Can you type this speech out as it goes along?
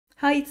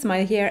Hi, it's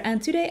Maija here, and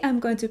today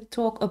I'm going to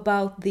talk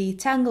about the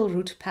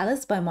Tangleroot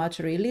Palace by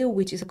Marjorie Liu,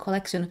 which is a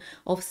collection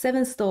of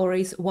 7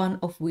 stories, one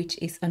of which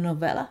is a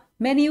novella.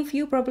 Many of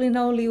you probably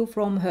know Liu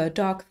from her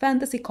dark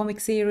fantasy comic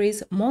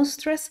series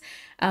Monstrous,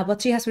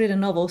 but she has written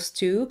novels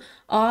too.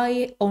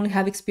 I only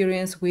have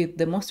experience with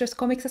the Monstrous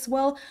comics as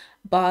well,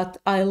 but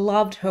I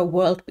loved her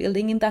world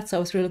building in that, so I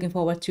was really looking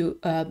forward to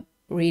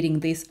reading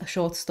these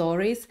short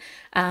stories.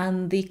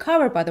 And the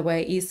cover, by the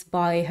way, is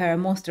by her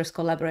Monsters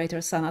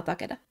collaborator Sana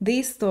Takeda.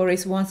 These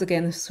stories once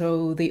again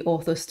show the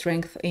author's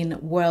strength in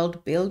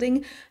world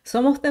building.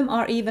 Some of them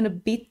are even a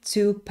bit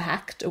too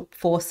packed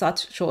for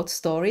such short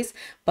stories,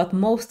 but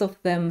most of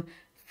them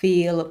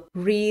feel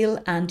real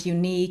and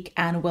unique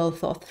and well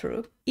thought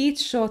through. Each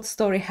short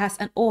story has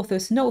an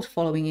author's note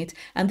following it,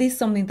 and this is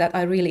something that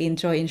I really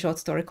enjoy in short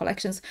story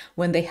collections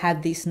when they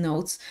have these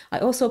notes. I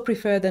also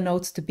prefer the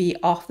notes to be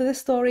after the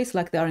stories,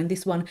 like they are in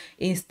this one,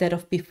 instead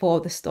of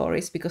before the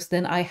stories, because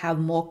then I have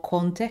more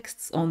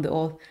contexts on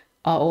the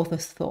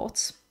author's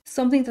thoughts.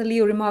 Something that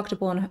Liu remarked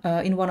upon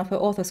in one of her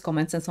author's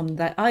comments, and something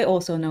that I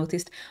also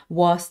noticed,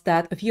 was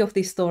that a few of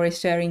these stories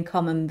share in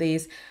common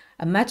these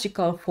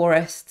magical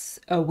forests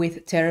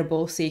with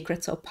terrible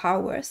secrets or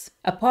powers.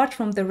 Apart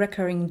from the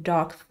recurring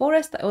dark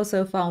forest, I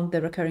also found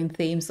the recurring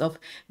themes of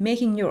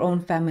making your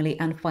own family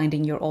and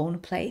finding your own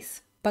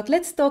place. But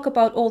let's talk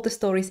about all the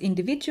stories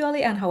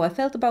individually and how I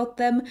felt about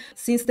them.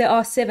 Since there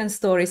are 7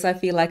 stories, I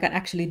feel like I can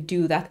actually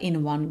do that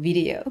in one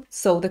video.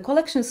 So the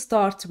collection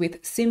starts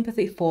with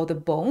Sympathy for the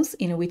Bones,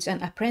 in which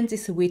an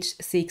apprentice witch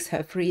seeks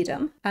her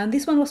freedom. And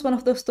this one was one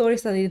of those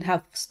stories that I didn't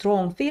have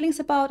strong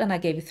feelings about, and I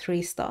gave it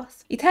 3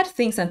 stars. It had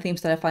things and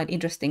themes that I find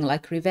interesting,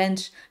 like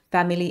revenge,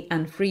 family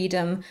and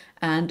freedom,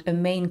 and a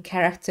main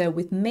character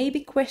with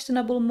maybe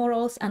questionable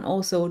morals and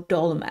also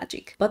doll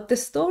magic. But the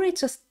story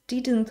just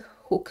didn't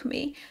hook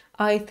me.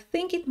 I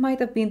think it might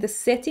have been the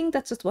setting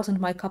that just wasn't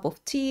my cup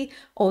of tea,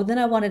 or then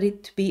I wanted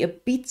it to be a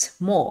bit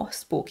more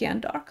spooky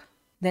and dark.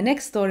 The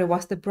next story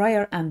was The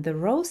Briar and the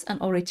Rose, an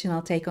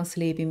original take on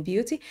Sleeping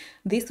Beauty.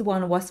 This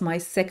one was my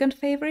second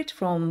favorite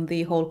from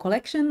the whole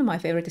collection. My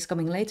favorite is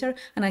coming later,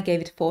 and I gave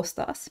it 4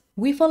 stars.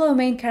 We follow a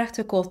main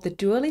character called the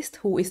Duelist,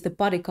 who is the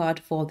bodyguard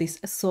for this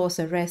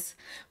sorceress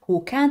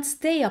who can't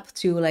stay up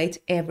too late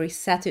every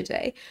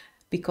Saturday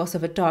because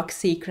of a dark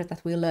secret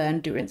that we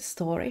learn during the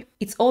story.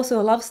 It's also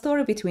a love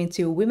story between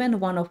 2 women,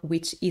 one of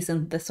which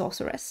isn't the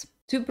sorceress.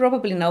 To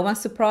probably no one's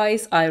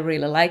surprise, I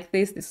really like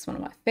this. This is one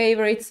of my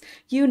favorites.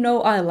 You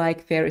know I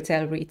like fairy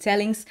tale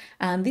retellings,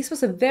 and this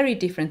was a very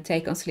different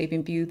take on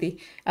Sleeping Beauty,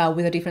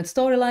 with a different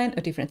storyline,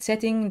 a different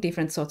setting,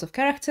 different sorts of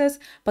characters,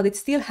 but it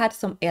still had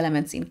some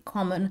elements in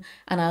common,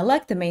 and I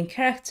liked the main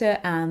character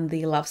and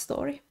the love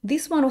story.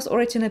 This one was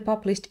originally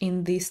published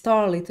in the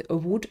Starlit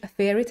Wood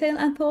fairy tale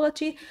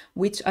anthology,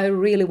 which I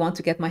really want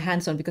to get my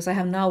hands on because I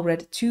have now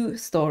read 2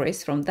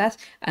 stories from that,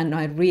 and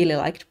I really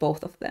liked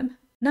both of them.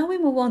 Now we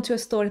move on to a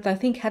story that I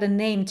think had a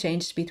name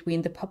change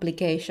between the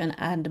publication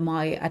and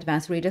my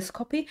advanced reader's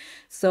copy.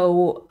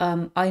 So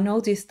I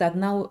noticed that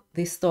now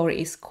this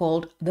story is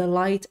called The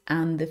Light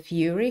and the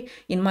Fury.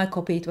 In my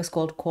copy it was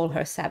called Call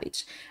Her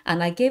Savage,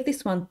 and I gave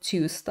this one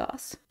 2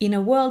 stars. In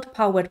a world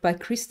powered by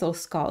crystal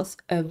skulls,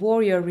 a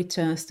warrior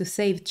returns to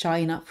save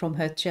China from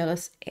her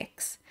jealous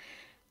ex.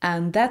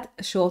 And that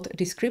short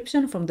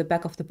description from the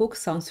back of the book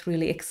sounds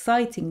really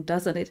exciting,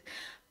 doesn't it?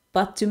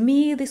 But to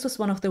me, this was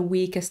one of the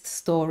weakest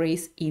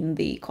stories in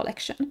the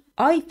collection.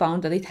 I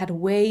found that it had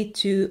way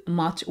too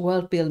much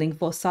world building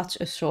for such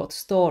a short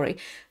story.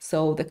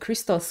 So the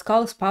crystal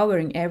skulls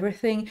powering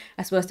everything,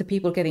 as well as the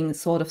people getting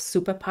sort of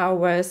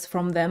superpowers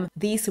from them.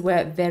 These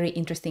were very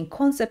interesting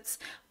concepts,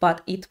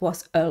 but it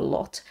was a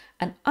lot.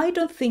 And I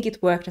don't think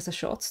it worked as a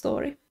short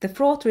story. The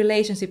fraught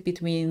relationship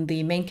between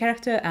the main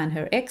character and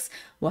her ex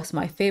was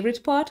my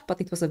favorite part,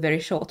 but it was a very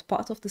short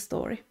part of the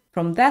story.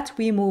 From that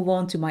we move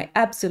on to my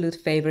absolute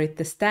favorite,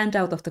 the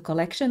standout of the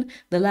collection,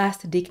 The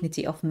Last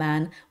Dignity of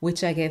Man,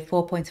 which I gave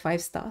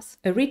 4.5 stars.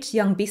 A rich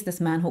young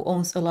businessman who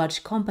owns a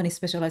large company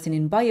specializing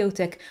in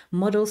biotech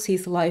models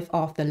his life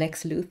after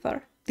Lex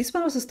Luthor. This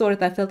one was a story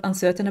that I felt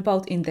uncertain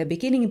about in the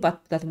beginning,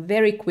 but that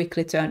very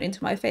quickly turned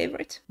into my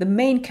favorite. The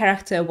main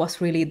character was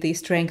really the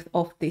strength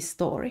of this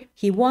story.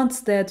 He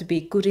wants there to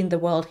be good in the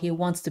world, he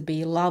wants to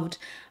be loved,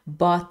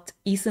 but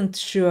isn't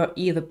sure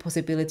either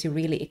possibility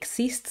really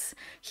exists.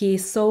 He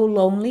is so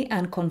lonely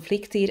and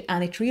conflicted,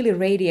 and it really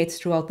radiates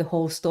throughout the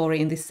whole story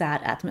in this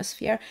sad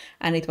atmosphere,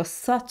 and it was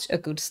such a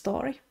good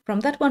story.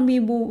 From that one we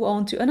move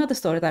on to another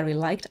story that I really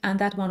liked, and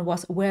that one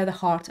was Where the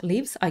Heart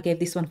Lives. I gave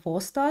this one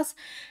 4 stars,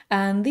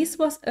 and this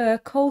was a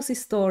cozy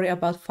story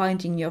about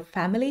finding your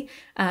family,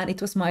 and it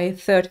was my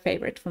 3rd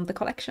favorite from the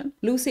collection.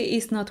 Lucy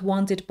is not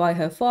wanted by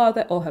her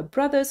father or her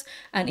brothers,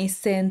 and is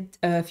sent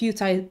a few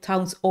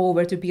towns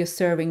over to be a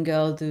serving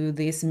girl to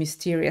this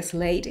mysterious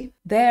lady.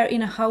 There,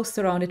 in a house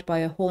surrounded by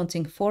a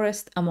haunting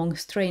forest among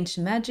strange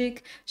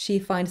magic, she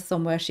finds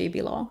somewhere she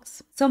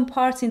belongs. Some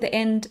parts in the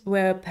end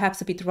were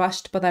perhaps a bit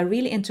rushed, but I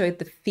really enjoyed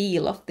the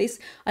feel of this.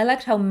 I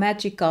liked how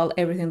magical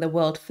everything in the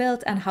world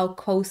felt and how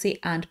cozy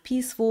and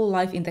peaceful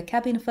life in the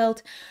cabin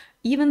felt.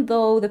 even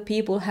though the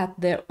people had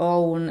their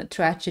own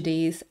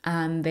tragedies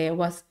and there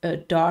was a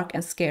dark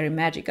and scary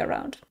magic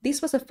around.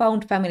 This was a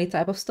found family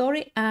type of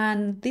story,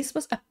 and this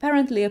was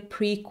apparently a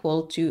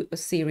prequel to a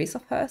series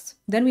of hers.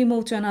 Then we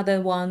moved to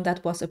another one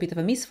that was a bit of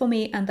a miss for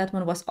me, and that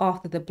one was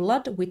After the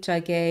Blood, which I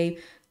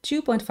gave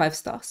 2.5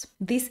 stars.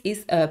 This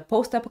is a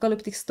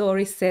post-apocalyptic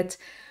story set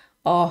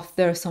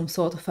after some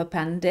sort of a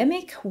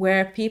pandemic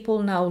where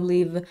people now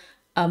live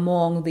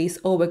among these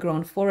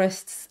overgrown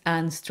forests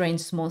and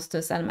strange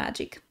monsters and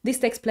magic. This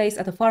takes place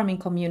at a farming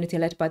community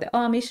led by the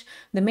Amish.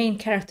 The main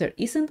character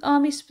isn't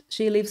Amish,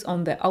 she lives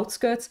on the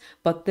outskirts,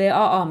 but there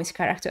are Amish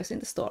characters in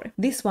the story.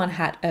 This one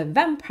had a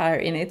vampire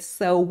in it,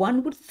 so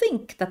one would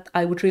think that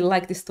I would really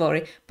like this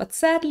story, but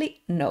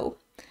sadly, no.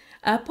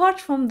 Apart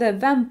from the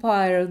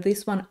vampire,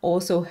 this one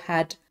also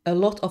had a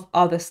lot of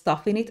other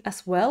stuff in it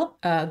as well.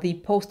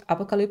 The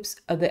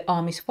post-apocalypse, the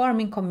Amish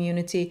farming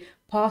community,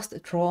 past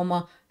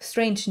trauma,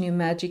 strange new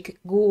magic,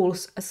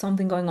 ghouls,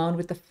 something going on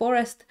with the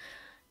forest.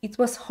 It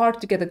was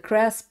hard to get a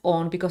grasp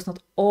on because not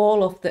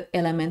all of the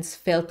elements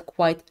felt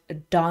quite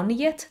done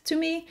yet to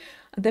me.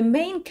 The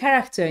main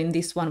character in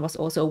this one was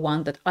also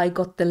one that I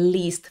got the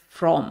least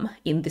from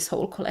in this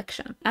whole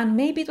collection. And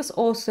maybe it was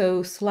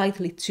also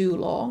slightly too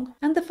long.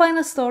 And the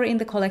final story in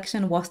the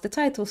collection was the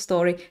title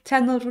story,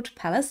 Tangleroot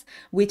Palace,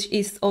 which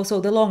is also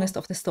the longest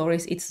of the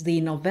stories. It's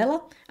the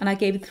novella, and I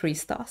gave it 3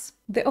 stars.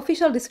 The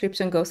official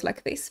description goes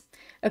like this.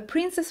 A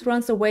princess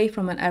runs away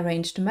from an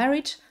arranged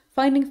marriage,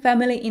 finding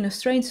family in a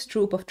strange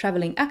troupe of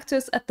traveling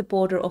actors at the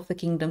border of the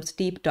kingdom's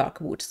deep dark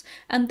woods.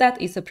 And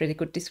that is a pretty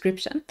good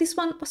description. This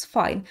one was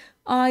fine.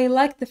 I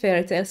liked the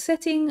fairy tale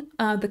setting,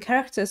 the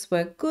characters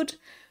were good,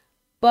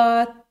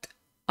 but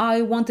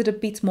I wanted a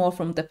bit more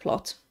from the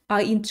plot.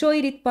 I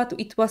enjoyed it, but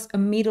it was a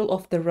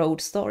middle-of-the-road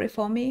story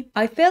for me.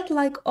 I felt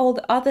like all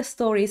the other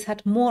stories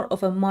had more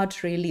of a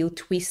Marjorie Liu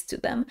twist to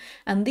them,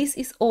 and this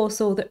is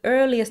also the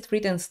earliest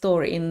written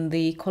story in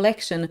the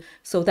collection,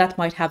 so that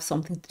might have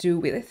something to do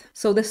with it.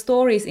 So the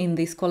stories in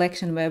this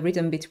collection were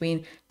written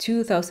between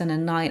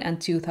 2009 and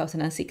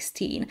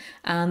 2016,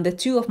 and the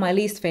 2 of my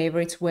least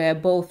favorites were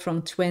both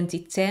from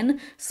 2010,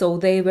 so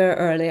they were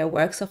earlier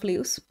works of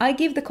Liu's. I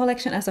give the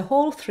collection as a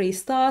whole 3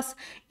 stars.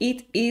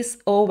 It is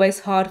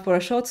always hard for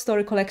a short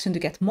story collection to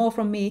get more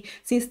from me,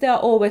 since there are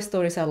always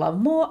stories I love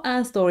more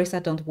and stories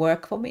that don't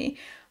work for me.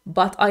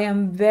 But I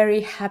am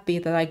very happy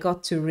that I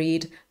got to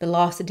read The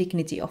Last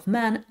Dignity of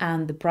Man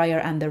and The Briar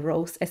and the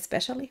Rose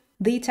especially.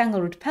 The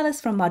Tangleroot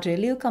Palace from Marjorie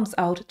Liu comes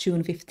out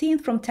June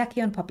 15th from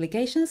Tachyon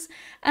Publications,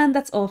 and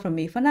that's all from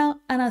me for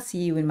now, and I'll see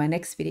you in my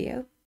next video.